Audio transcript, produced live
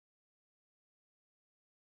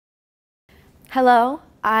Hello,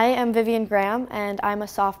 I am Vivian Graham and I'm a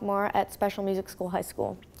sophomore at Special Music School High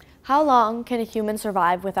School. How long can a human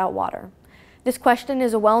survive without water? This question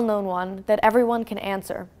is a well-known one that everyone can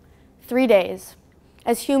answer. 3 days.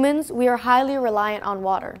 As humans, we are highly reliant on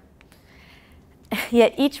water.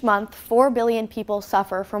 Yet each month, 4 billion people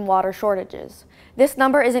suffer from water shortages. This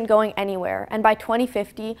number isn't going anywhere, and by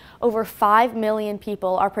 2050, over 5 million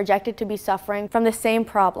people are projected to be suffering from the same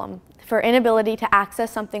problem, for inability to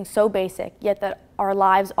access something so basic, yet that our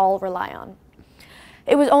lives all rely on.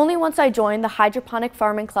 It was only once I joined the hydroponic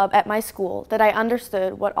farming club at my school that I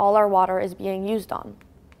understood what all our water is being used on.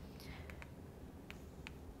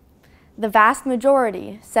 The vast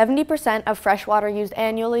majority, 70% of fresh water used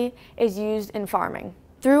annually, is used in farming.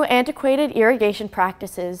 Through antiquated irrigation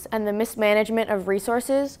practices and the mismanagement of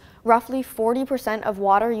resources, roughly 40% of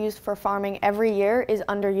water used for farming every year is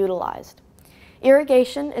underutilized.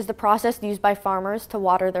 Irrigation is the process used by farmers to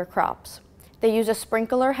water their crops. They use a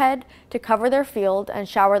sprinkler head to cover their field and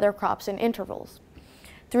shower their crops in intervals.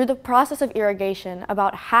 Through the process of irrigation,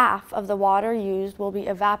 about half of the water used will be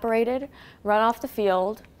evaporated, run off the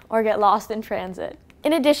field, or get lost in transit.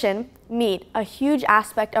 In addition, meat, a huge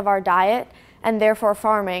aspect of our diet, and therefore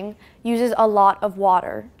farming, uses a lot of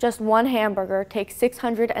water. Just one hamburger takes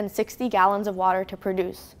 660 gallons of water to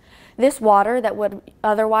produce. This water that would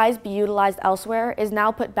otherwise be utilized elsewhere is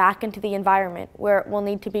now put back into the environment where it will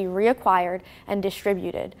need to be reacquired and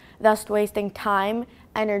distributed, thus wasting time,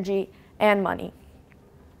 energy, and money.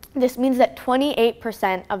 This means that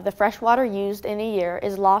 28% of the fresh water used in a year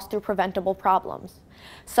is lost through preventable problems.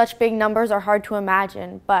 Such big numbers are hard to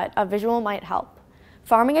imagine, but a visual might help.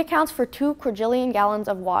 Farming accounts for 2 quadrillion gallons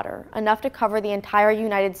of water, enough to cover the entire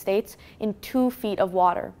United States in 2 feet of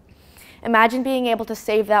water. Imagine being able to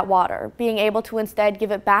save that water, being able to instead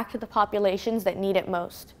give it back to the populations that need it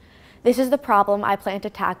most. This is the problem I plan to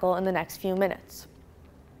tackle in the next few minutes.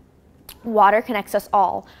 Water connects us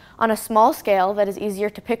all, on a small scale that is easier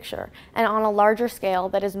to picture, and on a larger scale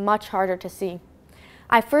that is much harder to see.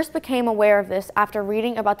 I first became aware of this after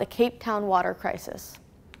reading about the Cape Town water crisis,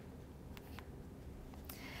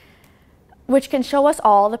 which can show us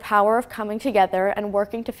all the power of coming together and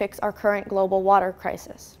working to fix our current global water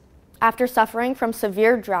crisis. After suffering from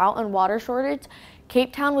severe drought and water shortage,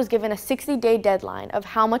 Cape Town was given a 60-day deadline of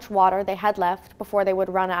how much water they had left before they would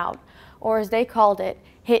run out, or as they called it,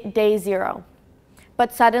 hit day zero.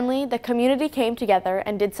 But suddenly, the community came together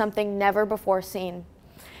and did something never before seen.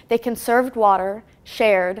 They conserved water,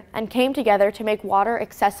 shared, and came together to make water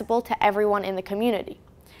accessible to everyone in the community.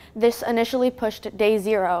 This initially pushed day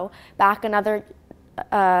zero back another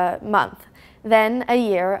month, then a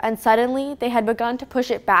year, and suddenly they had begun to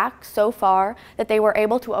push it back so far that they were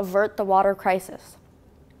able to avert the water crisis.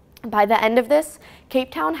 By the end of this,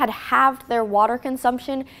 Cape Town had halved their water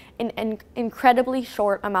consumption in an incredibly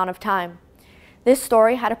short amount of time. This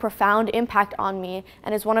story had a profound impact on me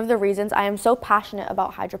and is one of the reasons I am so passionate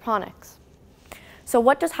about hydroponics. So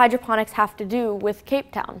what does hydroponics have to do with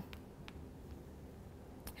Cape Town?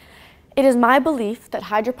 It is my belief that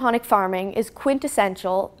hydroponic farming is a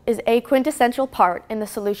quintessential part in the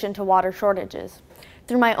solution to water shortages.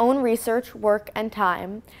 Through my own research, work, and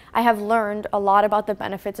time, I have learned a lot about the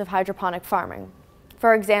benefits of hydroponic farming.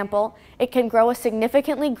 For example, it can grow a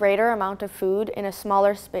significantly greater amount of food in a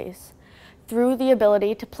smaller space through the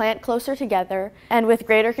ability to plant closer together and with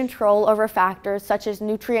greater control over factors such as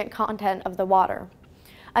nutrient content of the water.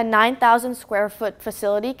 A 9,000 square foot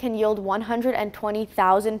facility can yield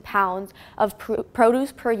 120,000 pounds of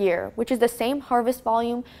produce per year, which is the same harvest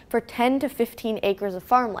volume for 10 to 15 acres of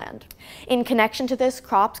farmland. In connection to this,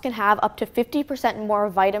 crops can have up to 50% more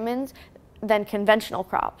vitamins than conventional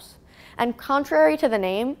crops. And contrary to the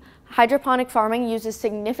name, hydroponic farming uses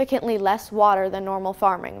significantly less water than normal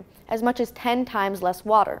farming, as much as 10 times less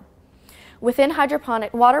water.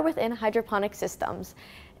 Water within hydroponic systems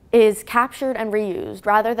is captured and reused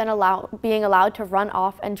rather than being allowed to run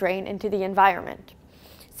off and drain into the environment,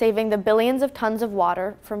 saving the billions of tons of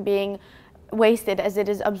water from being wasted as it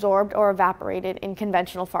is absorbed or evaporated in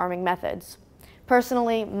conventional farming methods.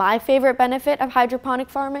 Personally, my favorite benefit of hydroponic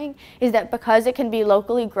farming is that because it can be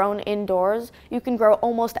locally grown indoors, you can grow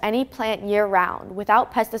almost any plant year-round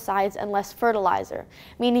without pesticides and less fertilizer,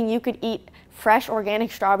 meaning you could eat fresh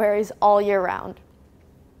organic strawberries all year round.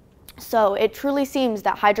 So it truly seems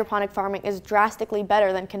that hydroponic farming is drastically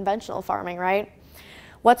better than conventional farming, right?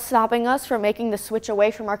 What's stopping us from making the switch away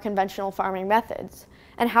from our conventional farming methods?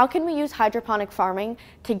 And how can we use hydroponic farming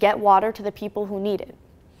to get water to the people who need it?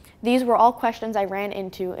 These were all questions I ran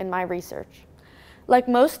into in my research. Like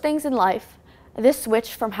most things in life, this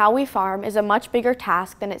switch from how we farm is a much bigger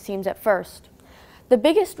task than it seems at first. The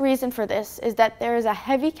biggest reason for this is that there is a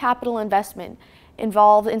heavy capital investment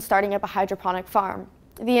involved in starting up a hydroponic farm.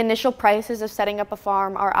 The initial prices of setting up a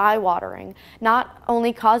farm are eye-watering, not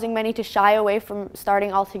only causing many to shy away from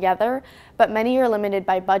starting altogether, but many are limited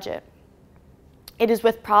by budget. It is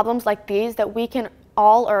with problems like these that we can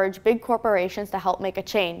all urge big corporations to help make a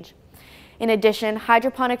change. In addition,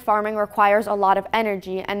 hydroponic farming requires a lot of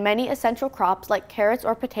energy, and many essential crops like carrots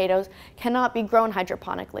or potatoes cannot be grown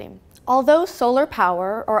hydroponically. Although solar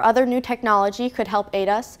power or other new technology could help aid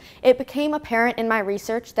us, it became apparent in my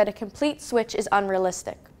research that a complete switch is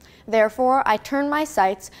unrealistic. Therefore, I turned my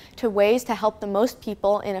sights to ways to help the most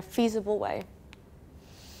people in a feasible way.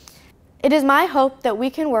 It is my hope that we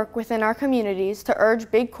can work within our communities to urge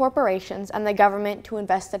big corporations and the government to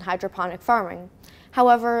invest in hydroponic farming.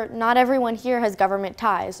 However, not everyone here has government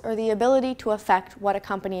ties or the ability to affect what a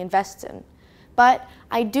company invests in. But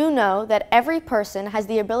I do know that every person has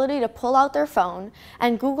the ability to pull out their phone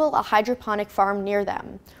and Google a hydroponic farm near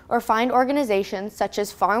them, or find organizations such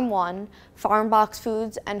as Farm One, Farm Box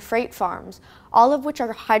Foods, and Freight Farms, all of which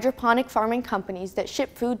are hydroponic farming companies that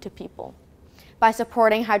ship food to people. By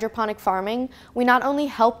supporting hydroponic farming, we not only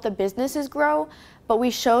help the businesses grow, but we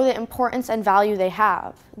show the importance and value they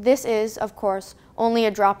have. This is, of course, only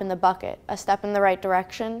a drop in the bucket, a step in the right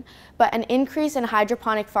direction, but an increase in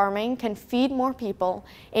hydroponic farming can feed more people,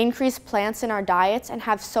 increase plants in our diets, and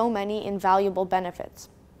have so many invaluable benefits.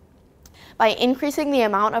 By increasing the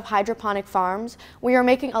amount of hydroponic farms, we are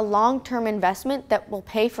making a long-term investment that will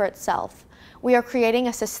pay for itself. We are creating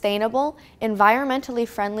a sustainable, environmentally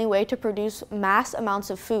friendly way to produce mass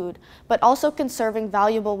amounts of food, but also conserving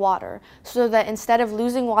valuable water, so that instead of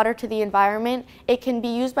losing water to the environment, it can be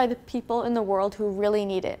used by the people in the world who really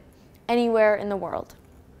need it, anywhere in the world.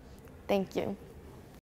 Thank you.